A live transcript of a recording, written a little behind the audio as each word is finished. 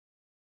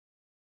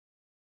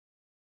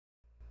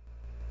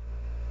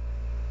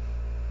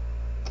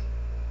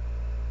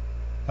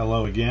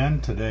Hello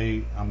again.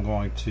 Today I'm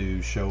going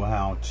to show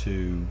how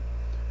to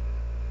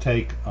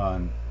take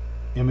an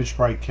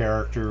ImageSprite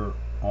character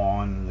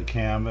on the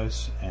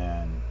canvas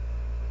and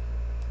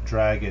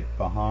drag it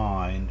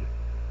behind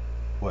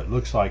what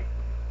looks like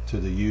to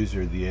the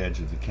user the edge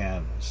of the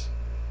canvas.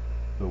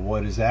 But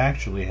what is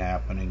actually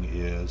happening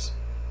is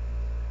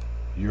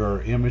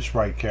your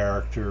ImageSprite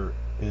character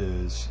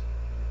is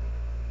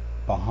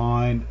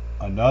behind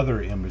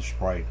another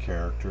ImageSprite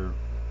character,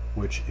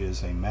 which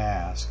is a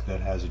mask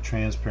that has a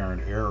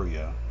transparent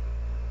area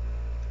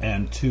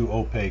and two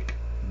opaque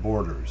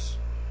borders.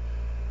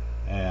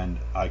 And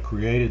I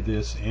created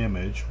this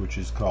image, which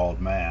is called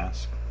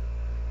mask,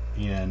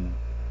 in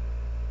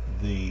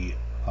the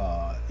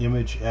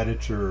image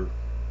editor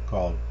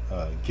called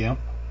GIMP,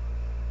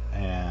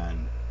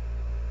 and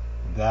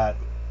that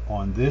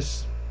on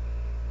this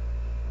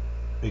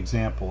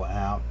example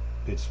app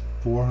it's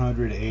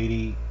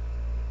 480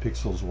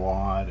 pixels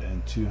wide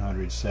and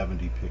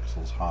 270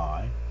 pixels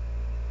high.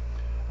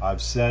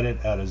 I've set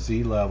it at a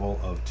Z level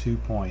of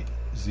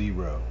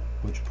 2.0,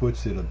 which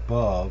puts it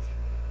above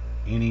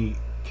any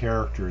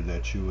character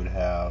that you would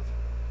have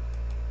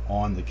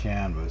on the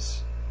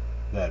canvas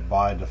that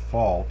by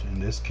default,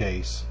 in this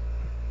case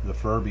the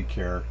Furby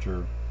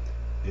character,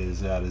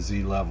 is at a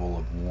Z level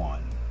of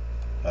 1.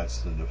 That's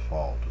the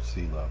default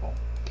Z level.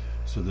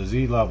 So the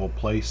Z level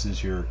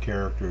places your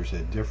characters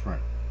at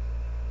different,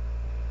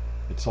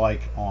 it's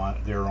like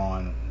they're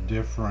on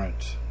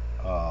different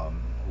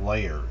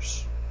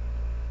layers,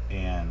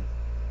 and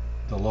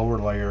the lower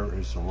layer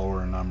is the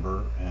lower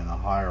number and the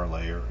higher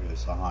layer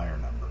is the higher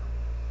number.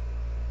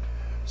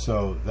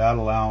 So that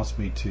allows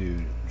me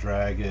to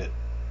drag it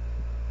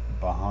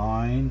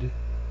behind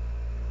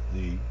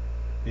the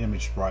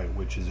ImageSprite,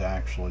 which is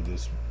actually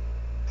this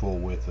full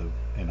width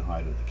and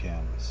height of the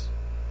canvas.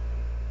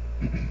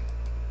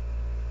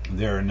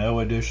 There are no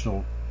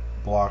additional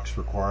blocks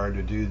required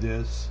to do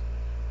this.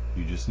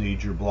 You just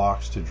need your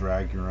blocks to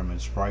drag your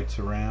ImageSprites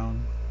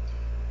around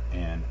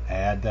and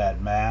add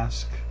that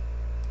mask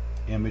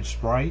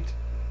ImageSprite.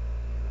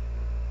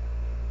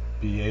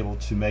 Be able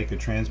to make a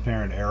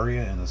transparent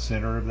area in the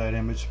center of that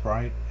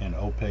ImageSprite and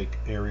opaque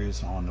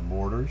areas on the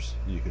borders.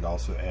 You could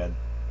also add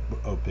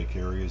opaque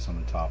areas on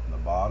the top and the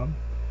bottom,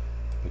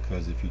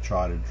 because if you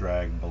try to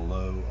drag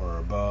below or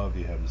above,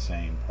 you have the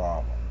same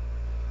problem.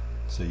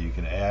 So you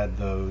can add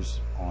those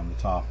on the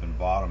top and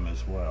bottom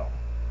as well.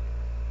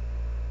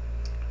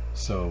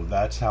 So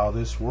that's how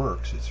this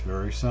works. It's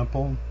very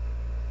simple.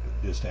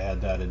 Just add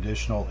that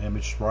additional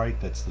ImageSprite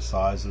that's the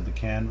size of the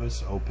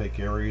canvas, opaque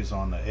areas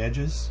on the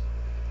edges,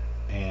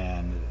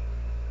 and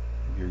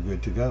you're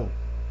good to go.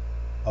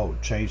 Oh,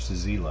 change the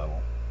Z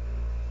level.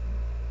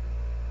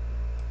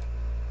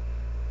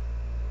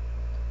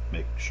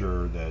 Make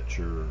sure that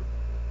your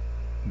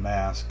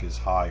mask is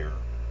higher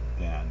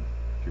than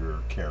your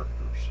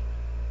characters.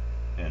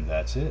 And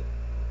that's it.